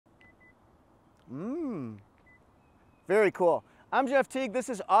Very cool. I'm Jeff Teague, this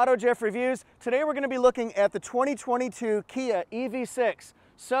is AutoJeff Reviews. Today we're going to be looking at the 2022 Kia EV6.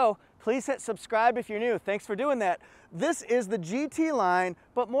 So please hit subscribe if you're new. Thanks for doing that. This is the GT line,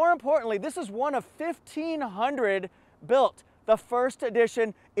 but more importantly, this is one of 1,500 built. The first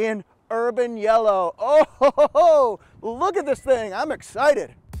edition in urban yellow. Oh, ho, ho, ho. Look at this thing. I'm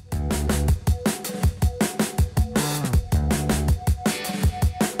excited.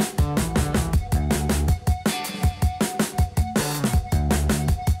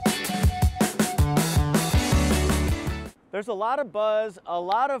 There's a lot of buzz, a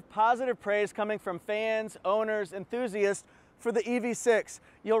lot of positive praise coming from fans, owners, enthusiasts for the EV6.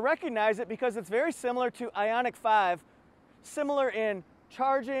 You'll recognize it because it's very similar to Ioniq 5, similar in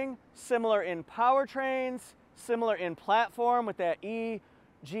charging, similar in powertrains, similar in platform with that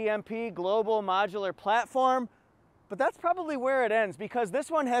eGMP global modular platform. But that's probably where it ends because this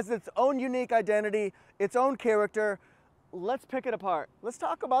one has its own unique identity, its own character. Let's pick it apart. Let's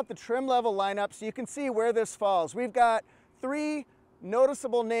talk about the trim level lineup so you can see where this falls. We've got 3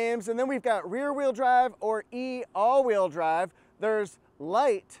 noticeable names, and then we've got rear wheel drive or E all-wheel drive. There's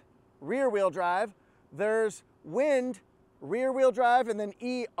light rear wheel drive, there's wind rear wheel drive, and then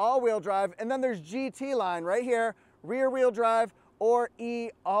E all-wheel drive, and then there's GT line right here, rear wheel drive or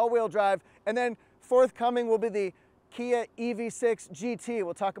E all-wheel drive. And then forthcoming will be the Kia EV6 GT.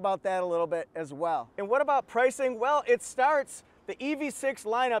 We'll talk about that a little bit as well. And what about pricing? Well, the EV6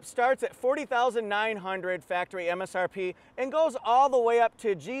 lineup starts at $40,900 factory MSRP and goes all the way up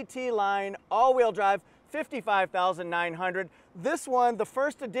to GT line all-wheel drive, $55,900. This one, the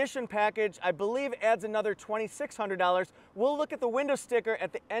first edition package, I believe adds another $2,600. We'll look at the window sticker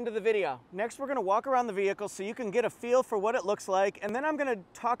at the end of the video. Next, we're gonna walk around the vehicle so you can get a feel for what it looks like, and then I'm gonna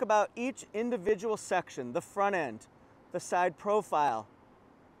talk about each individual section: the front end, the side profile,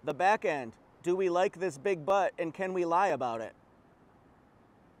 the back end. Do we like this big butt and can we lie about it?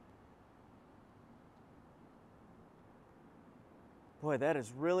 Boy, that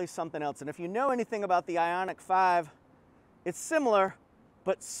is really something else. And if you know anything about the Ioniq 5, it's similar,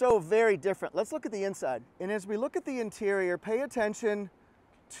 but so very different. Let's look at the inside. And as we look at the interior, pay attention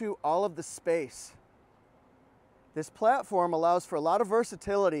to all of the space. This platform allows for a lot of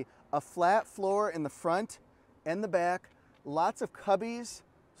versatility, a flat floor in the front and the back, lots of cubbies,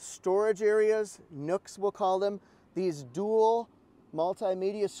 storage areas, nooks we'll call them, these dual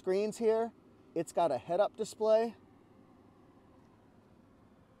multimedia screens here. It's got a head-up display.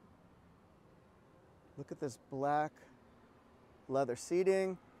 Look at this black leather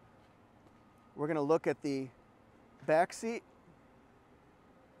seating. We're going to look at the back seat.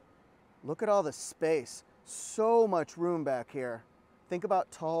 Look at all the space. So much room back here. Think about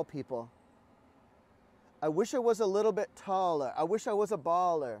tall people. I wish I was a little bit taller. I wish I was a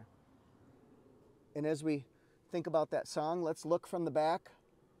baller. And as we think about that song, let's look from the back.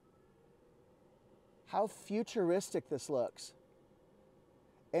 How futuristic this looks.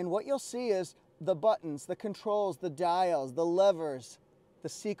 And what you'll see is the buttons, the controls, the dials, the levers, the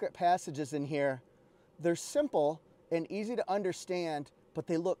secret passages in here. They're simple and easy to understand, but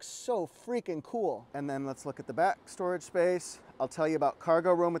they look so freaking cool. And then let's look at the back storage space. I'll tell you about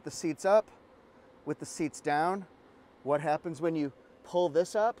cargo room with the seats up, with the seats down. What happens when you pull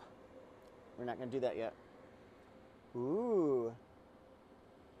this up? We're not gonna do that yet. Ooh,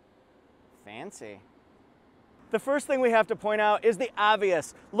 fancy. The first thing we have to point out is the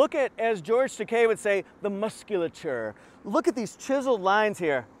obvious. Look at, as George Takei would say, the musculature. Look at these chiseled lines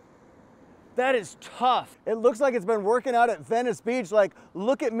here. That is tough. It looks like it's been working out at Venice Beach, like,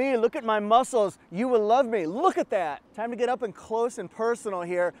 look at me, look at my muscles, you will love me. Look at that. Time to get up and close and personal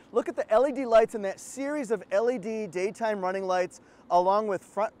here. Look at the LED lights and that series of LED daytime running lights, along with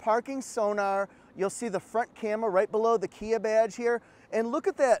front parking sonar. You'll see the front camera right below the Kia badge here. And look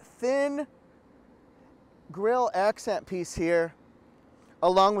at that thin grille accent piece here,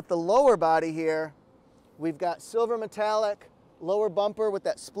 along with the lower body here. We've got silver metallic lower bumper with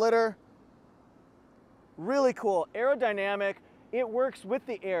that splitter. Really cool, aerodynamic. It works with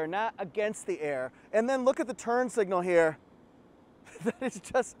the air, not against the air. And then look at the turn signal here. That is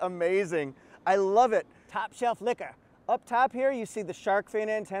just amazing. I love it. Top shelf liquor. Up top here, you see the shark fin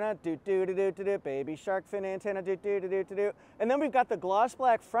antenna, do-do-do-do-do-do, baby shark fin antenna, do-do-do-do-do-do. And then we've got the gloss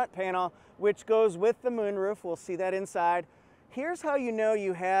black front panel, which goes with the moonroof. We'll see that inside. Here's how you know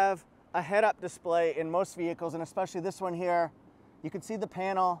you have a head-up display in most vehicles, and especially this one here. You can see the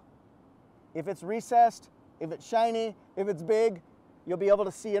panel. If it's recessed, if it's shiny, if it's big, you'll be able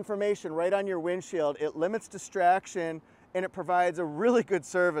to see information right on your windshield. It limits distraction, and it provides a really good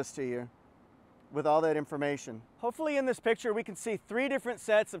service to you with all that information. Hopefully in this picture we can see 3 different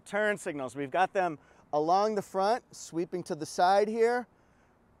sets of turn signals. We've got them along the front, sweeping to the side here.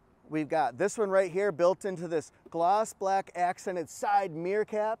 We've got this one right here built into this gloss black accented side mirror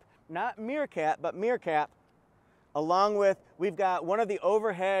cap. Not meerkat, but mirror cap. Along with, we've got one of the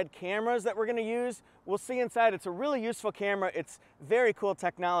overhead cameras that we're gonna use. We'll see inside, it's a really useful camera. It's very cool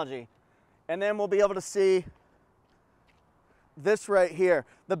technology. And then we'll be able to see this right here.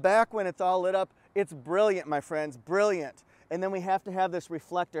 The back when it's all lit up, it's brilliant, my friends, brilliant. And then we have to have this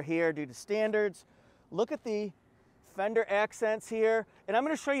reflector here due to standards. Look at the fender accents here. And I'm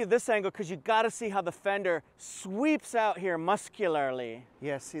gonna show you this angle because you gotta see how the fender sweeps out here muscularly.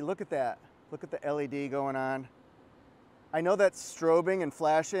 Yeah, see, look at that. Look at the LED going on. I know that's strobing and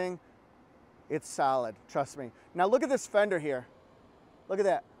flashing. It's solid, trust me. Now look at this fender here. Look at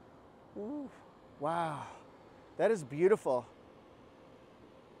that. Ooh, wow, that is beautiful.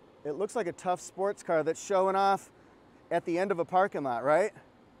 It looks like a tough sports car that's showing off at the end of a parking lot, right?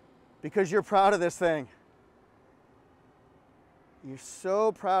 Because you're proud of this thing. You're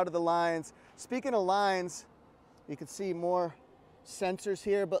so proud of the lines. Speaking of lines, you can see more sensors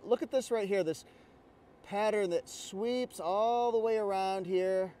here, but look at this right here, this pattern that sweeps all the way around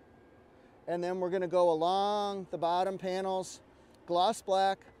here. And then we're gonna go along the bottom panels, gloss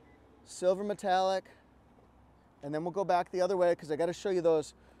black, silver metallic, and then we'll go back the other way because I gotta show you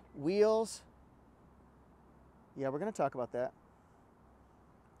those wheels. Yeah, we're gonna talk about that.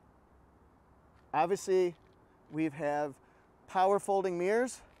 Obviously, we have power folding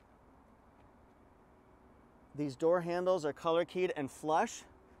mirrors. These door handles are color keyed and flush.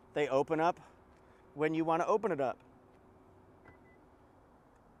 They open up when you want to open it up.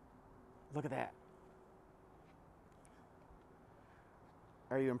 Look at that.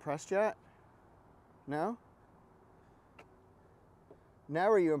 Are you impressed yet? No? Now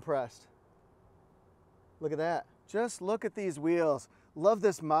are you impressed? Look at that. Just look at these wheels. Love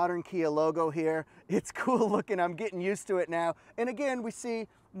this modern Kia logo here. It's cool looking. I'm getting used to it now. And again, we see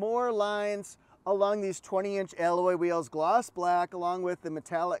more lines along these 20-inch alloy wheels, gloss black, along with the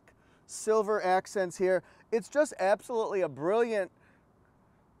metallic silver accents here. It's just absolutely a brilliant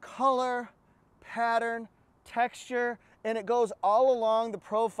color, pattern, texture, and it goes all along the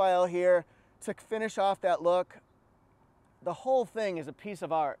profile here to finish off that look. The whole thing is a piece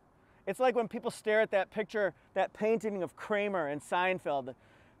of art. It's like when people stare at that picture, that painting of Kramer and Seinfeld,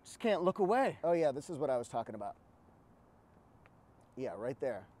 just can't look away. Oh yeah, this is what I was talking about. Yeah, right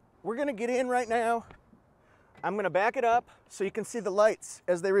there. We're gonna get in right now. I'm gonna back it up so you can see the lights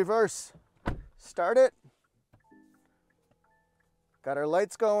as they reverse. Start it. Got our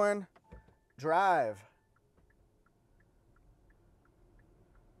lights going. Drive.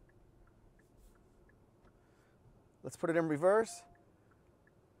 Let's put it in reverse.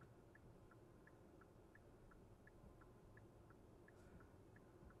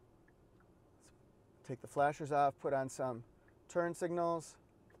 Take the flashers off, put on some turn signals,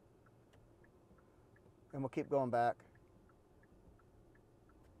 and we'll keep going back.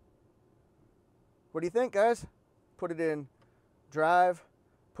 What do you think, guys? Put it in drive,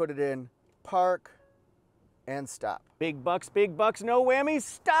 put it in park, and stop. Big bucks, no whammies,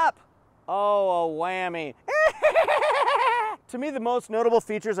 stop! Oh, a whammy. To me, the most notable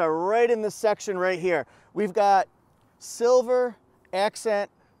features are right in this section right here. We've got silver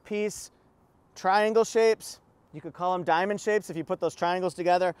accent piece, triangle shapes. You could call them diamond shapes if you put those triangles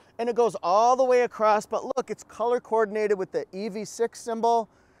together. And it goes all the way across, but look, it's color coordinated with the EV6 symbol,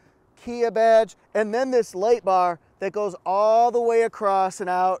 Kia badge, and then this light bar that goes all the way across and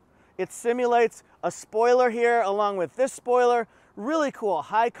out. It simulates a spoiler here along with this spoiler. Really cool,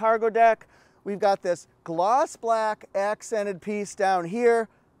 high cargo deck. We've got this gloss black accented piece down here.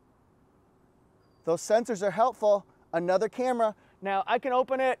 Those sensors are helpful. Another camera. Now I can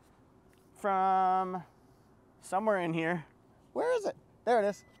open it from somewhere in here. Where is it? There it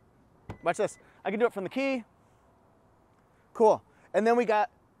is. Watch this. I can do it from the key. Cool. And then we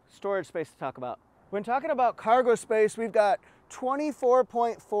got storage space to talk about. When talking about cargo space, we've got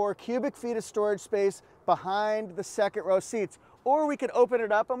 24.4 cubic feet of storage space behind the second row seats. Or we could open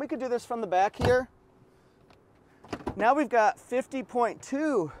it up, and we could do this from the back here. Now we've got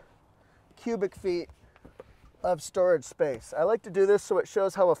 50.2 cubic feet of storage space. I like to do this so it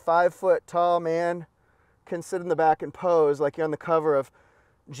shows how a 5-foot tall man can sit in the back and pose like you're on the cover of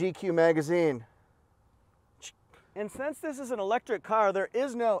GQ magazine. And since this is an electric car, there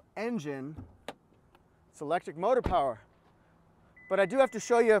is no engine. It's electric motor power. But I do have to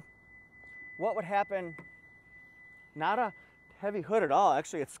show you what would happen. Not a heavy hood at all.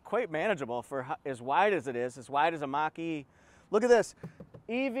 Actually, it's quite manageable for as wide as it is, as wide as a Mach-E. Look at this,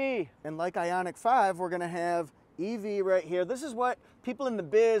 EV. And like Ioniq 5, we're gonna have EV right here. This is what people in the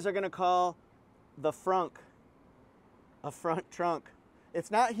biz are gonna call the frunk, a front trunk.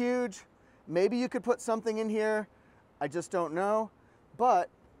 It's not huge. Maybe you could put something in here. I just don't know. But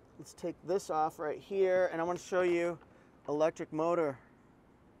let's take this off right here, and I want to show you electric motor.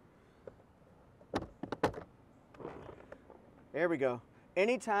 There we go.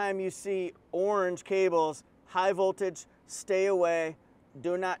 Anytime you see orange cables, high voltage, stay away.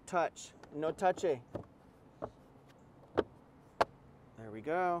 Do not touch. No touchy. There we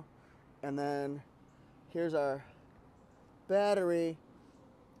go. And then here's our battery,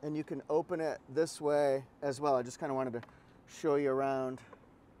 and you can open it this way as well. I just kind of wanted to show you around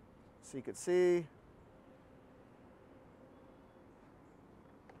so you could see.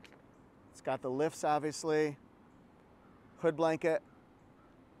 It's got the lifts, obviously. Hood blanket.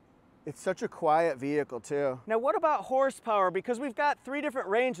 It's such a quiet vehicle too. Now what about horsepower? Because we've got 3 different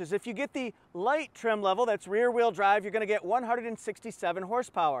ranges. If you get the light trim level, that's rear wheel drive, you're gonna get 167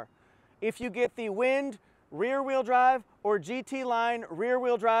 horsepower. If you get the wind, rear wheel drive, or GT-Line rear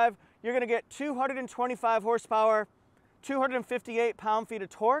wheel drive, you're gonna get 225 horsepower, 258 pound-feet of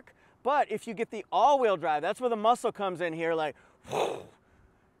torque. But if you get the all-wheel drive, that's where the muscle comes in here, like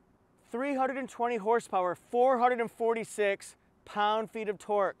 320 horsepower, 446 pound-feet of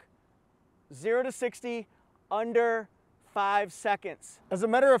torque. 0 to 60 under 5 seconds. As a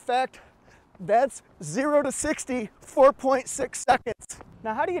matter of fact, that's 0 to 60, 4.6 seconds.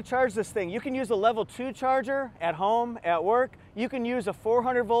 Now, how do you charge this thing? You can use a level 2 charger at home, at work. You can use a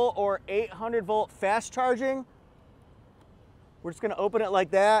 400 volt or 800 volt fast charging. We're just gonna open it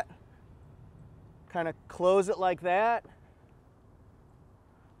like that, kind of close it like that.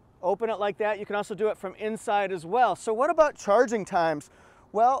 Open it like that. You can also do it from inside as well. So what about charging times?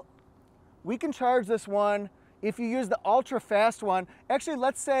 Well, we can charge this one if you use the ultra fast one. Actually,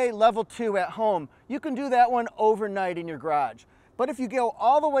 let's say level 2 at home. You can do that one overnight in your garage. But if you go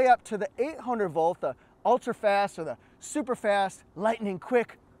all the way up to the 800 volt, the ultra fast or the super fast, lightning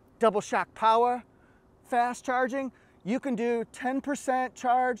quick, double shock power, fast charging, you can do 10%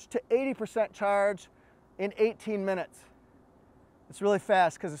 charge to 80% charge in 18 minutes. It's really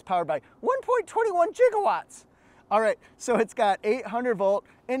fast because it's powered by 1.21 gigawatts. All right, so it's got 800 volt,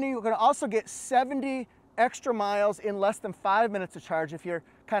 and you can also get 70 extra miles in less than 5 minutes of charge if you're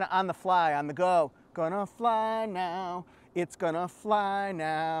kind of on the fly, on the go. Gonna fly now, it's gonna fly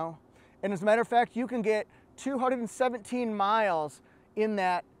now. And as a matter of fact, you can get 217 miles in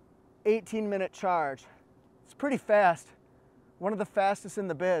that 18-minute charge. It's pretty fast. One of the fastest in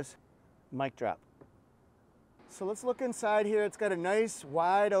the biz. Mic drop. So let's look inside here. It's got a nice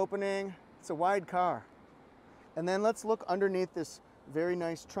wide opening. It's a wide car. And then let's look underneath this very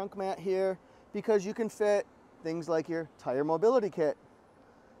nice trunk mat here, because you can fit things like your tire mobility kit,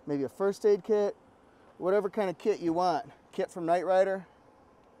 maybe a first aid kit, whatever kind of kit you want. Kit from Knight Rider.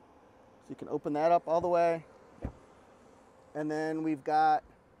 So you can open that up all the way. And then we've got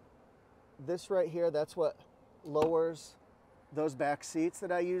this right here. That's what lowers those back seats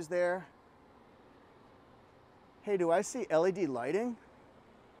that I use there. Hey, do I see LED lighting?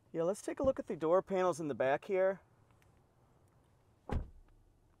 Yeah, let's take a look at the door panels in the back here.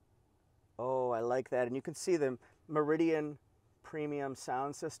 Oh, I like that. And you can see the Meridian premium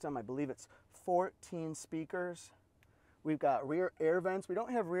sound system. I believe it's 14 speakers. We've got rear air vents. We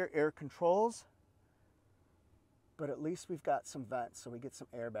don't have rear air controls, but at least we've got some vents, so we get some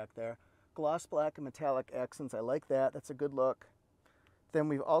air back there. Gloss black and metallic accents. I like that. That's a good look. Then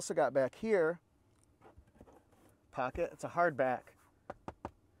we've also got back here, pocket. It's a hard back.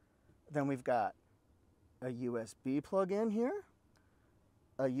 Then we've got a USB plug in here,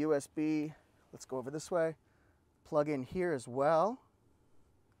 a USB, let's go over this way, plug in here as well.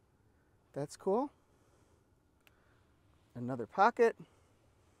 That's cool. Another pocket.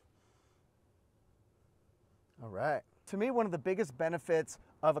 All right. To me, one of the biggest benefits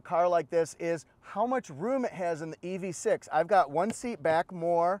of a car like this is how much room it has in the EV6. I've got one seat back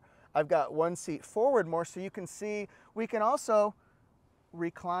more. I've got one seat forward more, so you can see we can also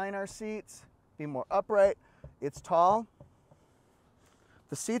recline our seats, be more upright. It's tall.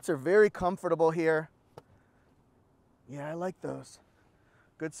 The seats are very comfortable here. Yeah, I like those.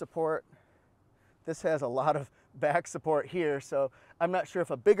 Good support. This has a lot of back support here, so I'm not sure if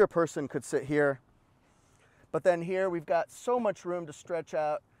a bigger person could sit here. But then here we've got so much room to stretch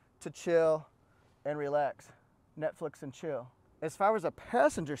out, to chill and relax. Netflix and chill. As far as a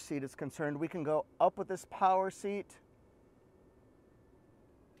passenger seat is concerned, we can go up with this power seat.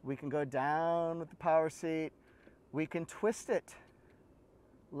 We can go down with the power seat. We can twist it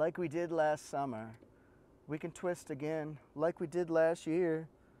like we did last summer. We can twist again like we did last year.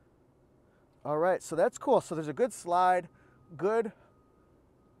 All right, so that's cool. So there's a good slide, good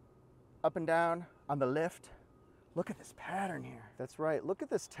up and down on the lift. Look at this pattern here. That's right, look at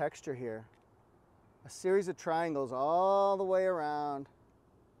this texture here. A series of triangles all the way around.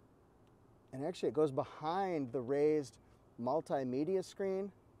 And actually it goes behind the raised multimedia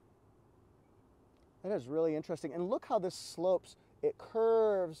screen. That is really interesting. And look how this slopes. It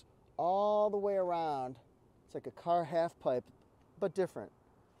curves all the way around. It's like a car half pipe, but different.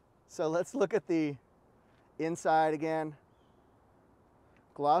 So let's look at the inside again.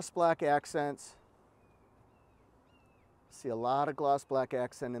 Gloss black accents. See a lot of gloss black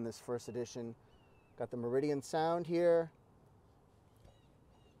accent in this first edition. Got the Meridian sound here.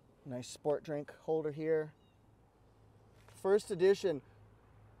 Nice sport drink holder here. First edition.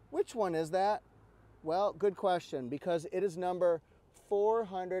 Which one is that? Well, good question, because it is number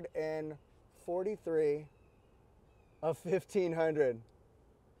 443 of 1500.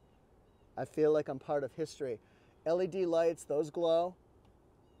 I feel like I'm part of history. LED lights, those glow.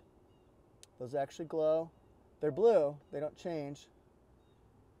 Those actually glow. They're blue, they don't change.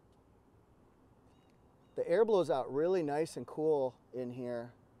 The air blows out really nice and cool in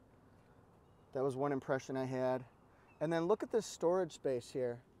here. That was one impression I had. And then look at this storage space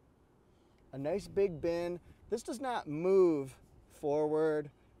here. A nice big bin. This does not move forward,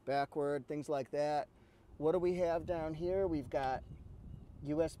 backward, things like that. What do we have down here? We've got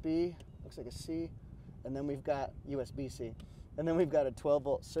USB, looks like a C, and then we've got USB-C. And then we've got a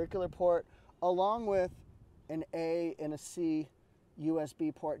 12-volt circular port, along with an A and a C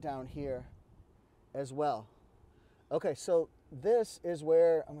USB port down here as well. Okay, so this is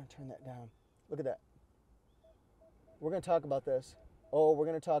where, I'm gonna turn that down. Look at that. We're gonna talk about this. Oh, we're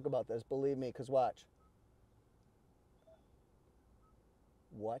gonna talk about this, believe me, because watch.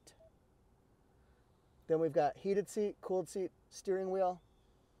 What? Then we've got heated seat, cooled seat, steering wheel,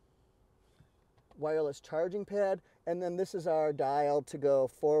 wireless charging pad, and then this is our dial to go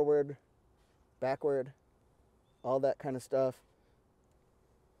forward, backward, all that kind of stuff.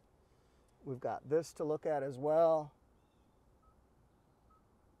 We've got this to look at as well.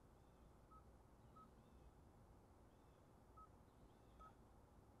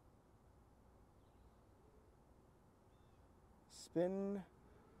 Spin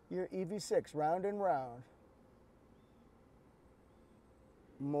your EV6 round and round.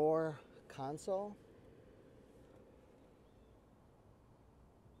 More console.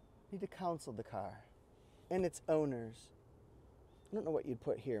 Need to counsel the car and its owners. I don't know what you'd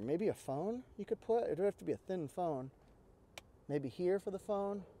put here. Maybe a phone you could put? It would have to be a thin phone. Maybe here for the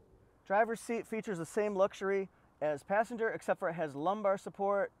phone. Driver's seat features the same luxury as passenger, except for it has lumbar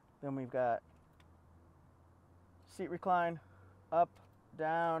support. Then we've got seat recline, up,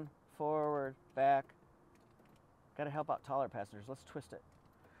 down, forward, back. Got to help out taller passengers. Let's twist it.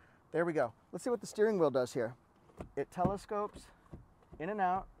 There we go. Let's see what the steering wheel does here. It telescopes in and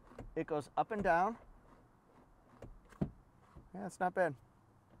out. It goes up and down. Yeah, it's not bad.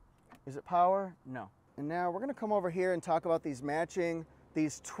 Is it power? No. And now we're going to come over here and talk about these matching,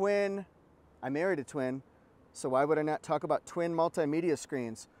 these twin, I married a twin, so why would I not talk about twin multimedia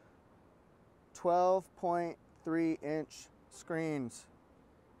screens? 12.3-inch screens.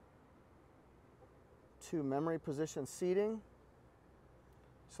 2 memory position seating.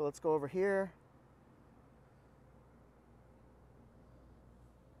 So let's go over here.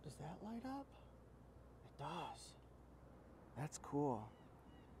 Does that light up? It does. That's cool.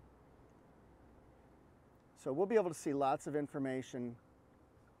 So we'll be able to see lots of information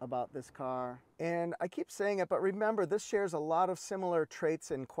about this car. And I keep saying it, but remember, this shares a lot of similar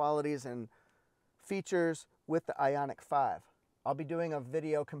traits and qualities and features with the Ioniq 5. I'll be doing a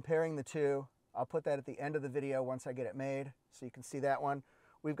video comparing the two. I'll put that at the end of the video once I get it made, so you can see that one.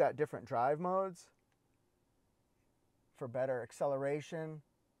 We've got different drive modes for better acceleration,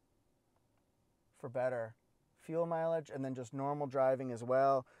 for better fuel mileage, and then just normal driving as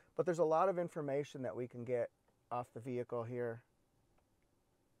well. But there's a lot of information that we can get off the vehicle here.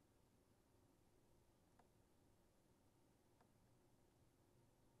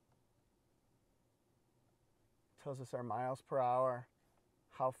 Tells us our miles per hour,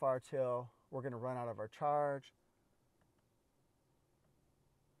 how far till we're going to run out of our charge,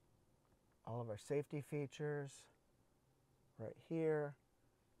 all of our safety features right here,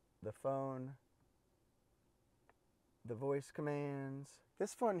 the phone, the voice commands.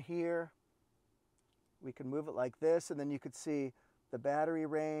 This one here, we can move it like this, and then you could see the battery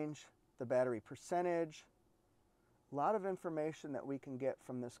range, the battery percentage. A lot of information that we can get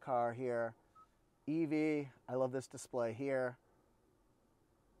from this car here. EV, I love this display here.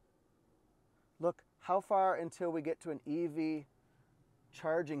 Look how far until we get to an EV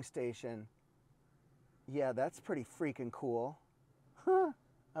charging station. Yeah, that's pretty freaking cool. Huh,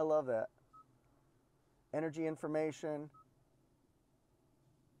 I love that. energy information.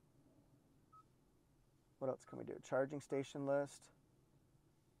 What else can we do? Charging station list.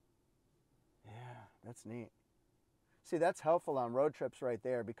 Yeah, that's neat. See, that's helpful on road trips right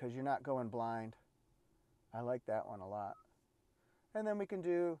there because you're not going blind. I like that one a lot. And then we can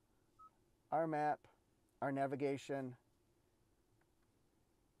do our map, our navigation.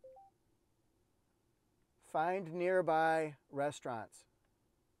 Find nearby restaurants.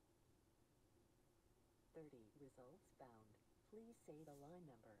 30 results found. Please say the line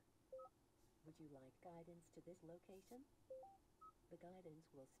number. Would you like guidance to this location? The guidance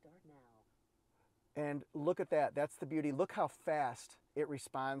will start now. And look at that. That's the beauty. Look how fast it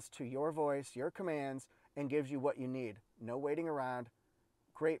responds to your voice, your commands, and gives you what you need. No waiting around.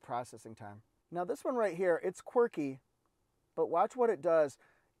 Great processing time. Now this one right here, it's quirky, but watch what it does.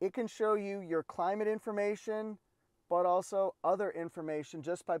 It can show you your climate information, but also other information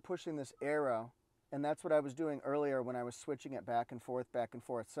just by pushing this arrow. And that's what I was doing earlier when I was switching it back and forth, back and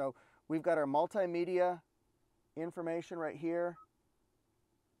forth. So we've got our multimedia information right here.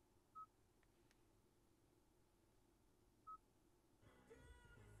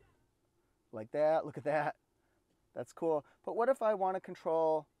 Like that, look at that. That's cool. But what if I want to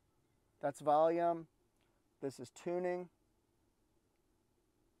control, that's volume, this is tuning.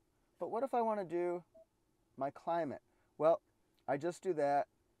 But what if I want to do my climate? Well, I just do that,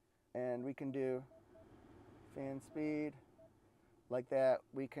 and we can do fan speed, like that.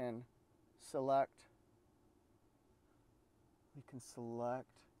 We can select,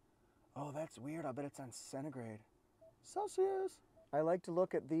 oh, that's weird. I bet it's on centigrade. Celsius. I like to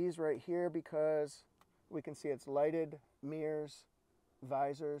look at these right here because we can see it's lighted, mirrors,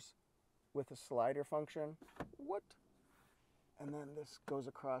 visors with a slider function. What? And then this goes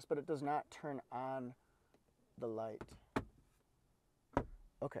across, but it does not turn on the light.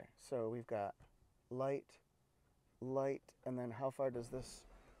 Okay, so we've got light, light, and then how far does this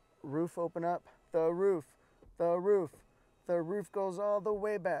roof open up? The roof goes all the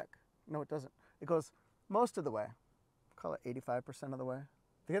way back. No, it doesn't. It goes most of the way. Call it 85% of the way.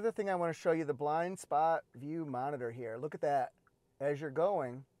 The other thing I want to show you, the blind spot view monitor here. Look at that. As you're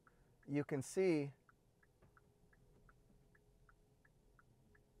going, you can see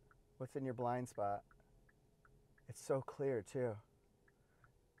what's in your blind spot. It's so clear too.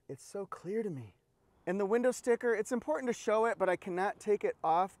 It's so clear to me. And the window sticker, it's important to show it, but I cannot take it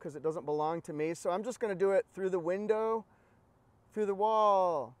off because it doesn't belong to me. So I'm just going to do it through the window, through the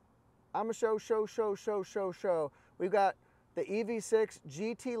wall. I'm going to show. We've got the EV6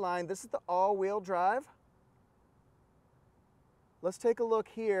 GT-Line. This is the all-wheel drive. Let's take a look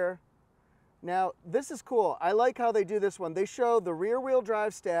here. Now, this is cool. I like how they do this one. They show the rear-wheel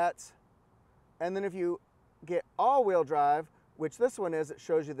drive stats, and then if you get all-wheel drive, which this one is, it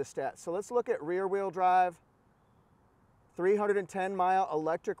shows you the stats. So let's look at rear-wheel drive. 310-mile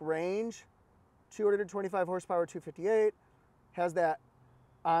electric range, 225 horsepower, 258. Has that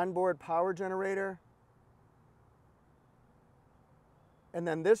onboard power generator. And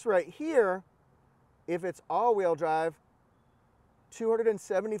then this right here, if it's all-wheel drive,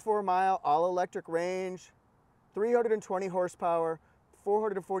 274-mile all-electric range, 320 horsepower,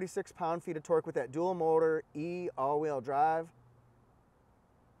 446 pound-feet of torque with that dual motor E all-wheel drive.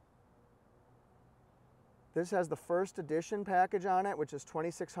 This has the first edition package on it, which is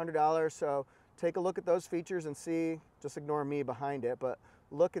 $2,600. So take a look at those features and see, just ignore me behind it, but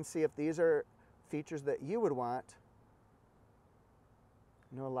look and see if these are features that you would want.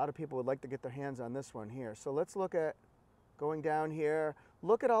 I know a lot of people would like to get their hands on this one here. So let's look at going down here.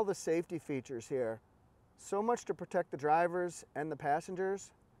 Look at all the safety features here. So much to protect the drivers and the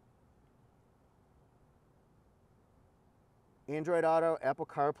passengers. Android Auto, Apple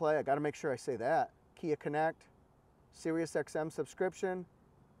CarPlay, I gotta make sure I say that. Kia Connect, Sirius XM subscription.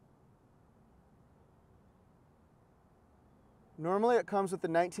 Normally it comes with the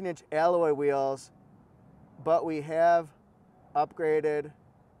 19-inch alloy wheels, but we have upgraded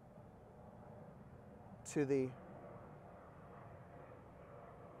to the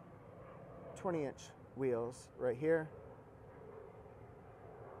 20-inch wheels right here.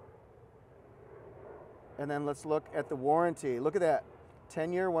 And then let's look at the warranty. Look at that,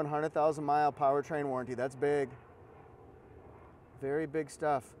 10-year, 100,000-mile powertrain warranty. That's big. Very big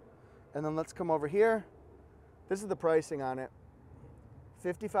stuff. And then let's come over here. This is the pricing on it.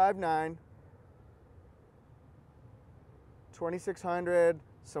 $55,900, $2,600,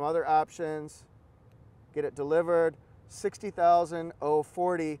 some other options. Get it delivered,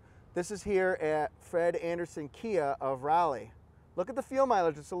 $60,040. This is here at Fred Anderson Kia of Raleigh. Look at the fuel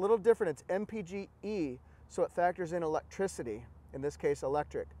mileage, it's a little different. It's MPGe, so it factors in electricity, in this case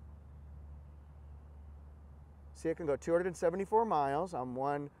electric. See, it can go 274 miles on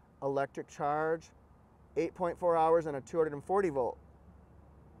one electric charge, 8.4 hours and a 240 volt.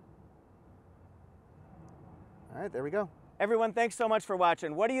 All right, there we go. Everyone, thanks so much for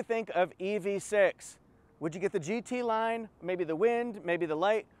watching. What do you think of EV6? Would you get the GT line, maybe the Wind, maybe the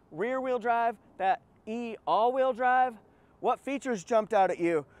light rear wheel drive, that E all-wheel drive? What features jumped out at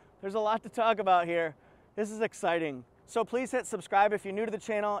you? There's a lot to talk about here. This is exciting. So please hit subscribe if you're new to the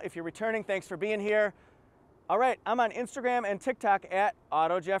channel. If you're returning, thanks for being here. All right, I'm on Instagram and TikTok at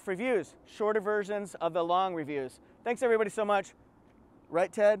AutoJeff Reviews, shorter versions of the long reviews. Thanks everybody so much. Right,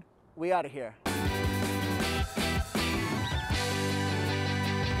 Ted? We out of here.